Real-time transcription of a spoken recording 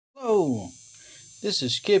Hello, this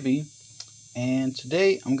is Skibby, and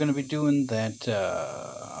today I'm going to be doing that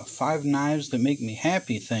 5 knives that make me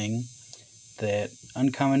happy thing that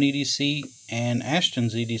Uncommon EDC and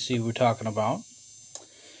Ashton's EDC were talking about.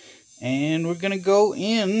 And we're going to go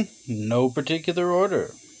in no particular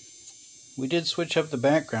order. We did switch up the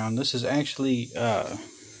background. This is actually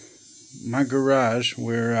my garage.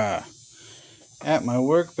 We're at my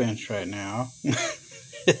workbench right now.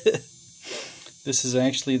 This is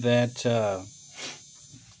actually that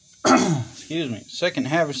excuse me, second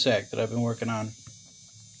haversack that I've been working on.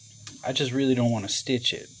 I just really don't want to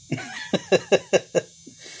stitch it.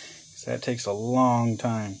 That takes a long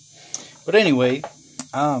time. But anyway,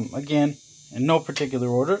 again, in no particular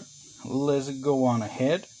order, let's go on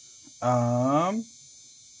ahead. Let's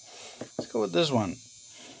go with this one.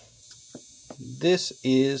 This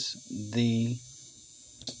is the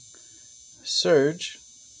Serge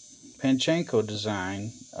Panchenko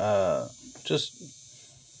design, just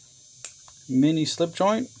mini slip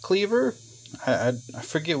joint cleaver. I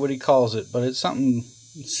forget what he calls it, but it's something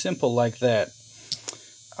simple like that.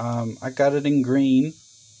 I got it in green.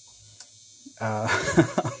 I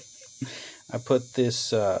put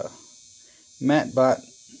this matte bot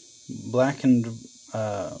blackened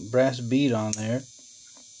brass bead on there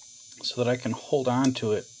so that I can hold on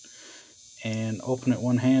to it and open it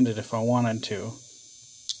one-handed if I wanted to.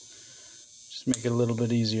 Just make it a little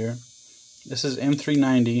bit easier. This is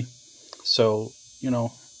M390, so, you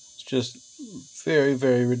know, it's just very,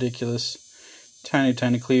 very ridiculous. Tiny,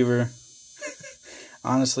 tiny cleaver.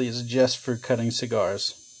 Honestly, it's just for cutting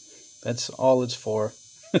cigars. That's all it's for.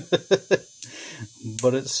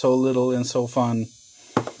 But it's so little and so fun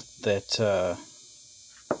that,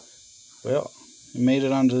 well, it made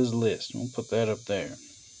it onto this list. We'll put that up there.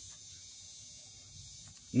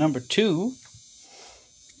 Number 2,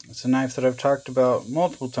 it's a knife that I've talked about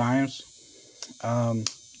multiple times,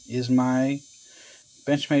 is my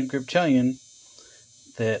Benchmade Griptilian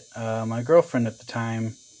that my girlfriend at the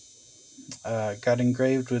time got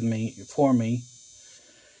engraved for me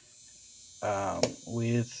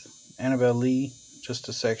with Annabelle Lee, just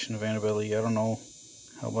a section of Annabelle Lee. I don't know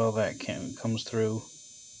how well that comes through.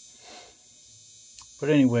 But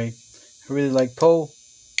anyway, I really like Poe,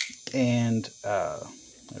 and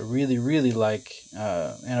I really, really like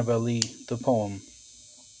Annabelle Lee, the poem.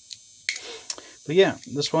 But yeah,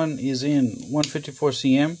 this one is in 154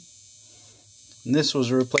 cm. And this was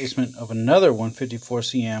a replacement of another 154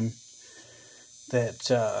 cm that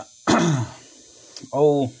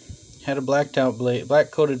had a black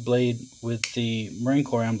coated blade with the Marine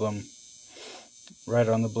Corps emblem right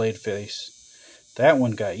on the blade face. That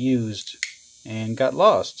one got used and got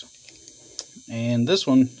lost. And this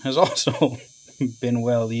one has also been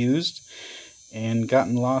well used and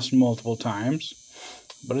gotten lost multiple times,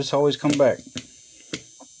 but it's always come back.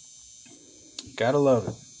 Gotta love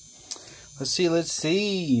it. Let's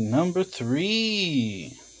see. Number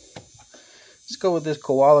 3. Let's go with this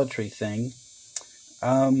koala tree thing.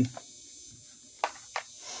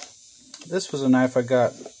 This was a knife I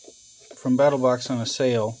got from BattleBox on a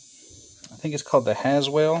sale. I think it's called the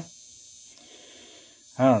Haswell.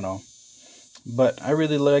 I don't know. But I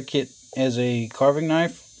really like it as a carving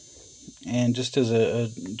knife and just as a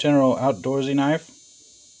general outdoorsy knife.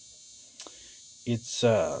 It's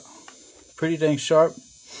pretty dang sharp.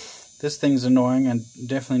 This thing's annoying. I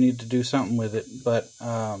definitely need to do something with it. But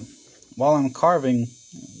while I'm carving,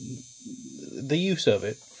 the use of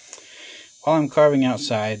it, while I'm carving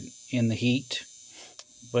outside in the heat,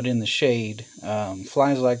 but in the shade,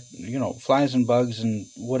 flies and bugs and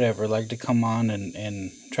whatever like to come on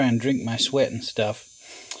and try and drink my sweat and stuff.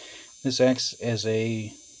 This acts as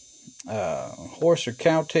a horse or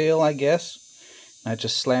cow tail, I guess. I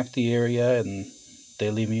just slap the area and they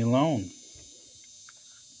leave me alone.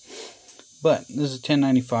 But this is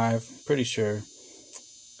 1095, pretty sure.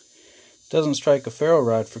 Doesn't strike a ferro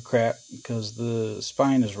rod for crap because the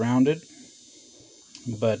spine is rounded,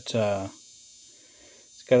 but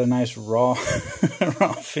it's got a nice raw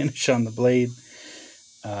raw finish on the blade.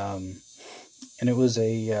 And it was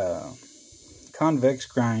a convex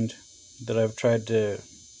grind that I've tried to,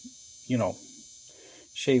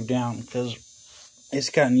 shave down because it's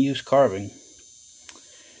gotten used carving.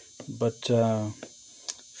 But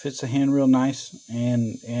fits the hand real nice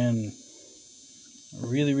and a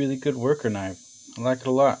really, really good worker knife. I like it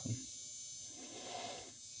a lot.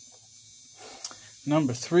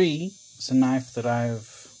 Number 3 is a knife that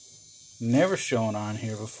I've never shown on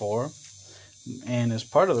here before, and is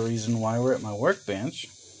part of the reason why we're at my workbench.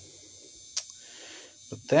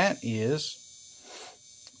 But that is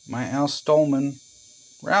my Al Stolman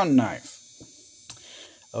round knife.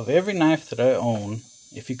 of every knife that I own,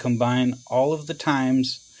 if you combine all of the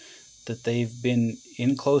times that they've been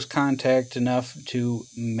in close contact enough to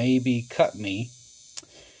maybe cut me,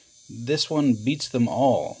 this one beats them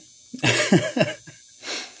all.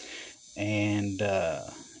 And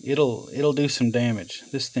it'll do some damage.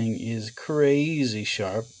 This thing is crazy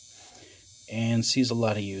sharp and sees a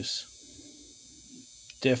lot of use.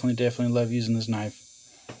 Definitely love using this knife,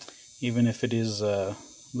 even if it is a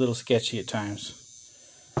little sketchy at times.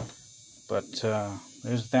 But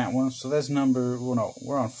there's that one. So that's number, well, no,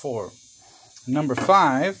 we're on 4. Number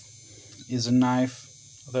 5 is a knife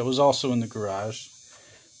that was also in the garage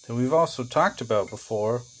that we've also talked about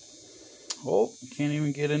before. Oh, can't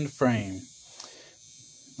even get into frame.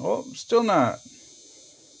 Oh, still not.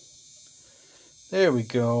 There we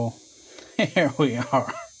go. Here we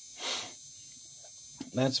are.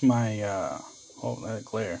 That's my, oh, that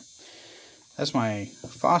glare. That's my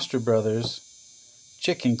Foster Brothers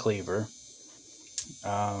chicken cleaver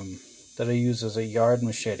that I use as a yard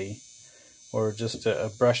machete or just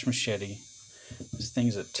a brush machete. This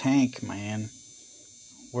thing's a tank, man.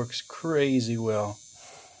 Works crazy well.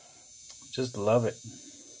 Just love it.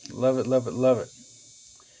 Love it, love it, love it.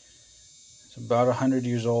 It's about 100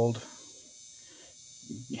 years old.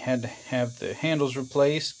 Had to have the handles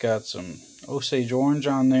replaced. Got some Osage orange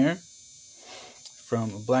on there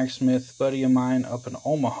from a blacksmith buddy of mine up in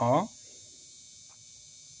Omaha.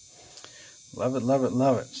 Love it, love it,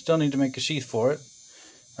 love it. Still need to make a sheath for it.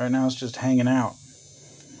 Right now it's just hanging out.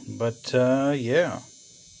 But yeah.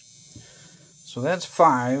 So that's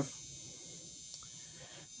 5.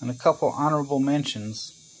 And a couple honorable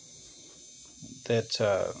mentions that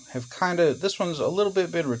have kind of, this one's a little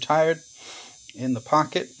bit been retired in the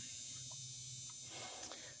pocket.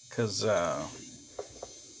 Because, I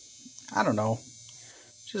don't know.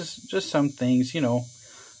 Just some things, you know.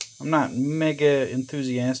 I'm not mega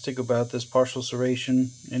enthusiastic about this partial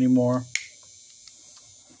serration anymore.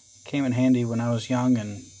 Came in handy when I was young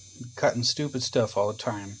and cutting stupid stuff all the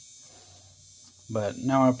time. But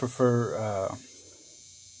now I prefer,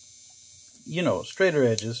 you know, straighter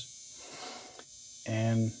edges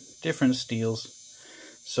and different steels.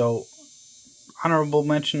 So, honorable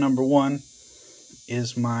mention number 1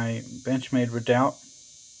 is my Benchmade Redoubt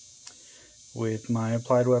with my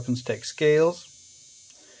Applied Weapons Tech scales.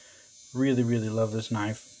 Really love this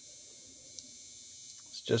knife.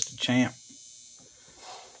 It's just a champ.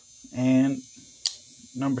 And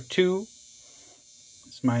number 2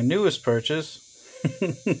 is my newest purchase.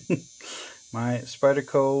 My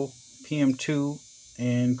Spyderco PM2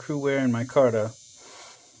 and Crewwear and micarta.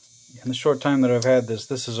 In the short time that I've had this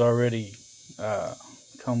has already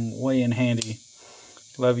come way in handy.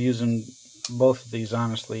 Love using both of these,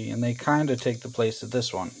 honestly, and they kind of take the place of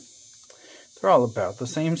this one. They're all about the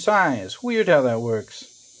same size. Weird how that works.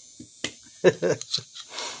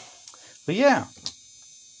 But yeah.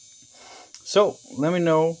 So, let me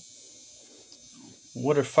know,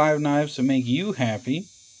 what are 5 knives that make you happy?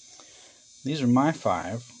 These are my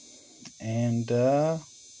 5. And,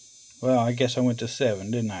 well, I guess I went to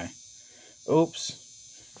 7, didn't I?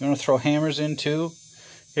 Oops. You want to throw hammers in too?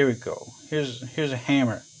 Here we go. Here's a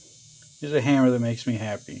hammer. Here's a hammer that makes me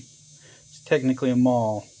happy. It's technically a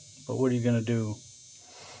maul, but what are you going to do?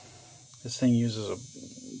 This thing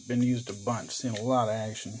been used a bunch. Seen a lot of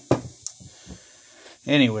action.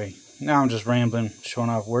 Anyway, now I'm just rambling, showing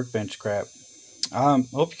off workbench crap.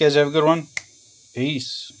 Hope you guys have a good one.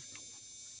 Peace.